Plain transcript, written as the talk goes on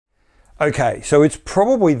Okay, so it's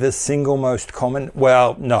probably the single most common,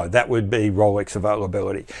 well, no, that would be Rolex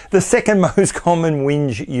availability. The second most common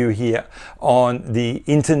whinge you hear on the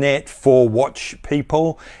internet for watch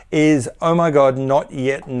people is, oh my God, not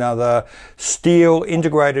yet another steel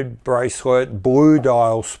integrated bracelet, blue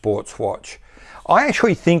dial sports watch. I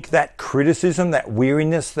actually think that criticism, that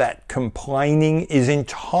weariness, that complaining is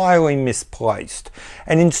entirely misplaced.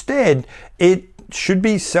 And instead, it should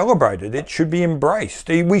be celebrated. It should be embraced.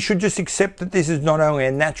 We should just accept that this is not only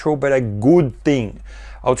a natural but a good thing.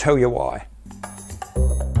 I'll tell you why.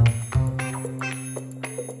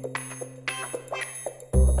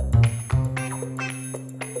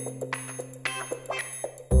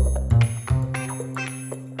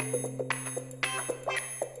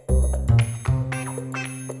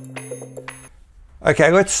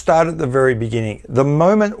 Okay, let's start at the very beginning. The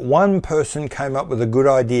moment one person came up with a good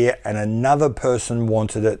idea and another person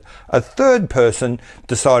wanted it, a third person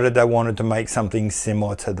decided they wanted to make something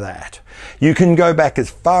similar to that. You can go back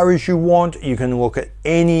as far as you want. You can look at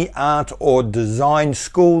any art or design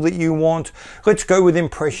school that you want. Let's go with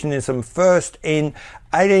Impressionism first. In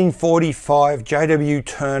 1845, J.W.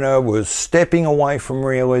 Turner was stepping away from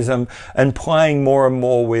realism and playing more and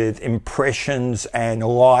more with impressions and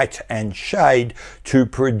light and shade to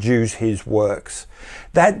produce his works.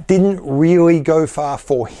 That didn't really go far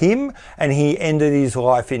for him, and he ended his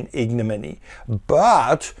life in ignominy.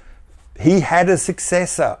 But he had a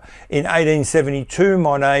successor. In 1872,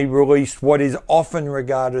 Monet released what is often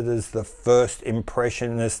regarded as the first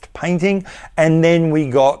Impressionist painting, and then we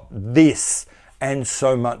got this and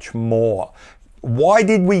so much more. Why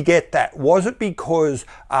did we get that? Was it because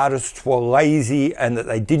artists were lazy and that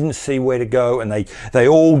they didn't see where to go and they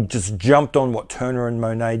all just jumped on what Turner and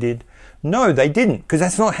Monet did? No, they didn't, because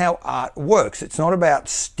that's not how art works. It's not about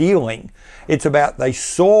stealing. It's about they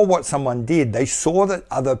saw what someone did. They saw that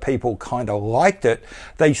other people kind of liked it.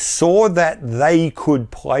 They saw that they could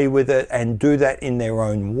play with it and do that in their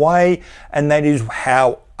own way. And that is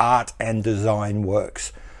how art and design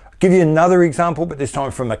works. Give you another example, but this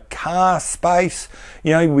time from a car space.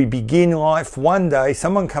 You know, we begin life one day,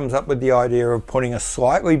 someone comes up with the idea of putting a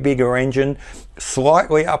slightly bigger engine,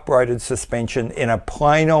 slightly uprated suspension in a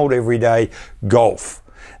plain old everyday Golf.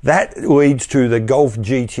 That leads to the Golf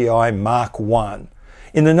GTI Mark I.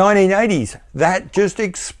 In the 1980s, that just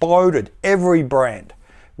exploded. Every brand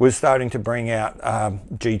was starting to bring out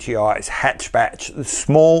GTIs, hatchbacks,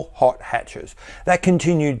 small hot hatches. That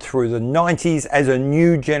continued through the 90s as a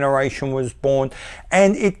new generation was born,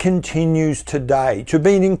 and it continues today to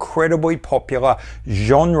be an incredibly popular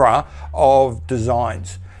genre of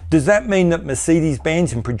designs. Does that mean that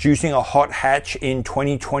Mercedes-Benz, in producing a hot hatch in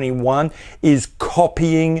 2021, is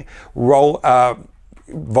copying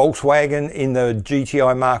Volkswagen in the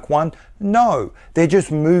GTI Mark I? No, they're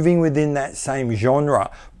just moving within that same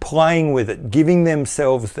genre, playing with it, giving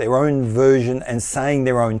themselves their own version and saying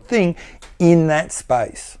their own thing in that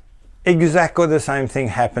space. Exactly the same thing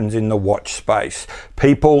happens in the watch space.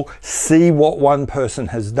 People see what one person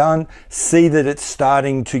has done, see that it's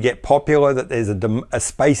starting to get popular, that there's a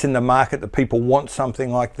space in the market that people want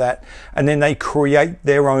something like that, and then they create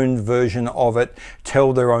their own version of it,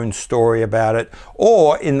 tell their own story about it,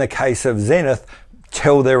 or in the case of Zenith,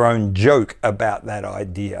 tell their own joke about that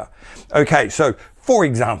idea. Okay, so for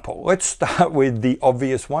example, let's start with the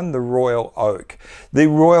obvious one, the Royal Oak. The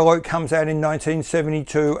Royal Oak comes out in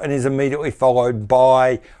 1972 and is immediately followed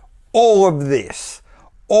by all of this,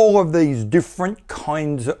 all of these different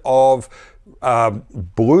kinds of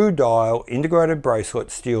blue dial integrated bracelet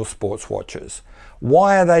steel sports watches.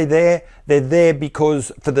 Why are they there? They're there because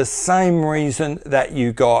for the same reason that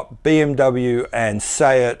you got BMW and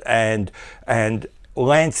Seat and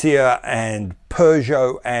Lancia and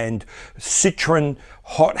Peugeot and Citroën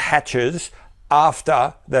hot hatches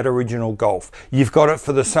after that original Golf. You've got it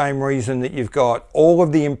for the same reason that you've got all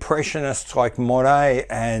of the Impressionists like Monet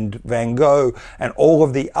and Van Gogh and all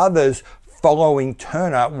of the others following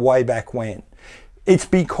Turner way back when. It's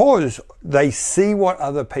because they see what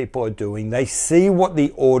other people are doing, they see what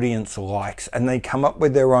the audience likes, and they come up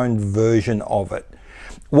with their own version of it.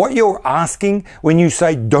 What you're asking when you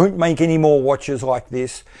say don't make any more watches like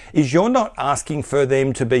this is you're not asking for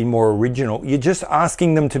them to be more original. You're just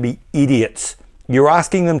asking them to be idiots. You're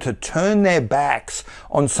asking them to turn their backs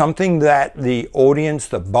on something that the audience,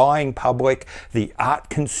 the buying public, the art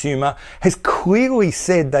consumer has clearly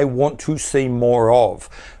said they want to see more of.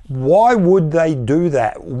 Why would they do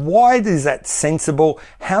that? Why is that sensible?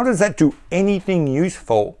 How does that do anything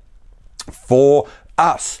useful for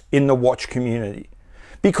us in the watch community?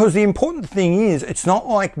 Because the important thing is, it's not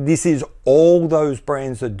like this is all those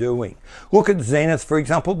brands are doing. Look at Zenith, for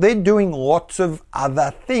example. They're doing lots of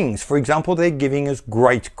other things. For example, they're giving us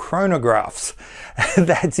great chronographs.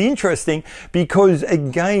 That's interesting because,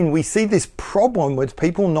 again, we see this problem with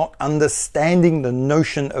people not understanding the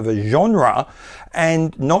notion of a genre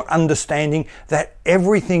and not understanding that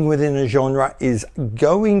everything within a genre is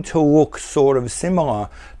going to look sort of similar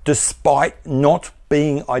despite not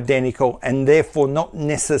being identical and therefore not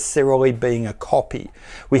necessarily being a copy.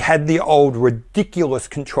 We had the old ridiculous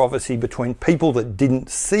controversy between people that didn't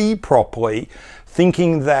see properly,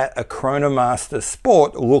 thinking that a Chronomaster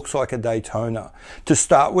Sport looks like a Daytona. To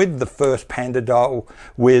start with, the first Panda dial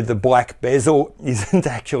with the black bezel isn't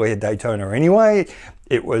actually a Daytona anyway.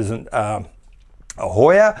 It wasn't a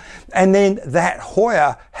Hoya. And then that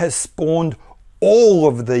Hoya has spawned all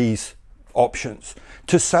of these options.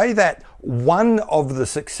 To say that one of the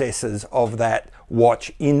successors of that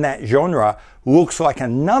watch in that genre looks like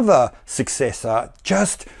another successor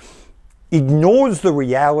just ignores the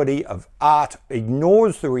reality of art,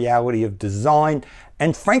 ignores the reality of design,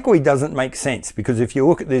 and frankly doesn't make sense, because if you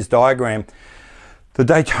look at this diagram, the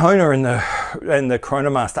Daytona and the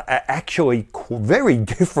Chronomaster are actually very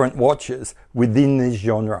different watches within this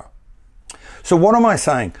genre. So what am I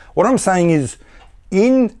saying? What I'm saying is,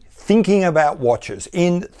 in thinking about watches,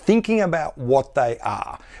 in thinking about what they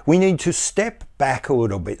are, we need to step back a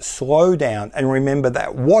little bit, slow down, and remember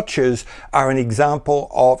that watches are an example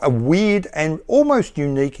of a weird and almost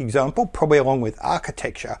unique example, probably along with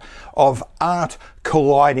architecture, of art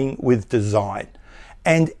colliding with design.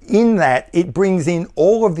 And in that, it brings in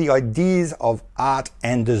all of the ideas of art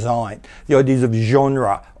and design, the ideas of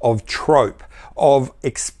genre, of trope, of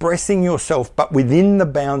expressing yourself, but within the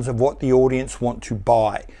bounds of what the audience want to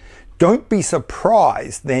buy. Don't be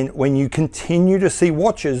surprised then when you continue to see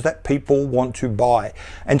watches that people want to buy,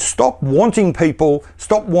 and stop wanting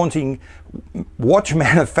watch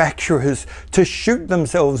manufacturers to shoot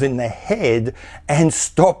themselves in the head and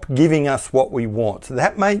stop giving us what we want.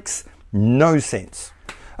 That makes no sense.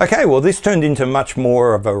 Okay, well, this turned into much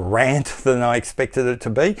more of a rant than I expected it to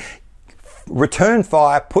be. Return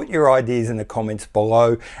fire, put your ideas in the comments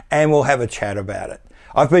below, and we'll have a chat about it.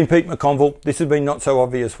 I've been Pete McConville. This has been Not So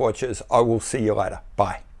Obvious Watches. I will see you later.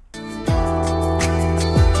 Bye.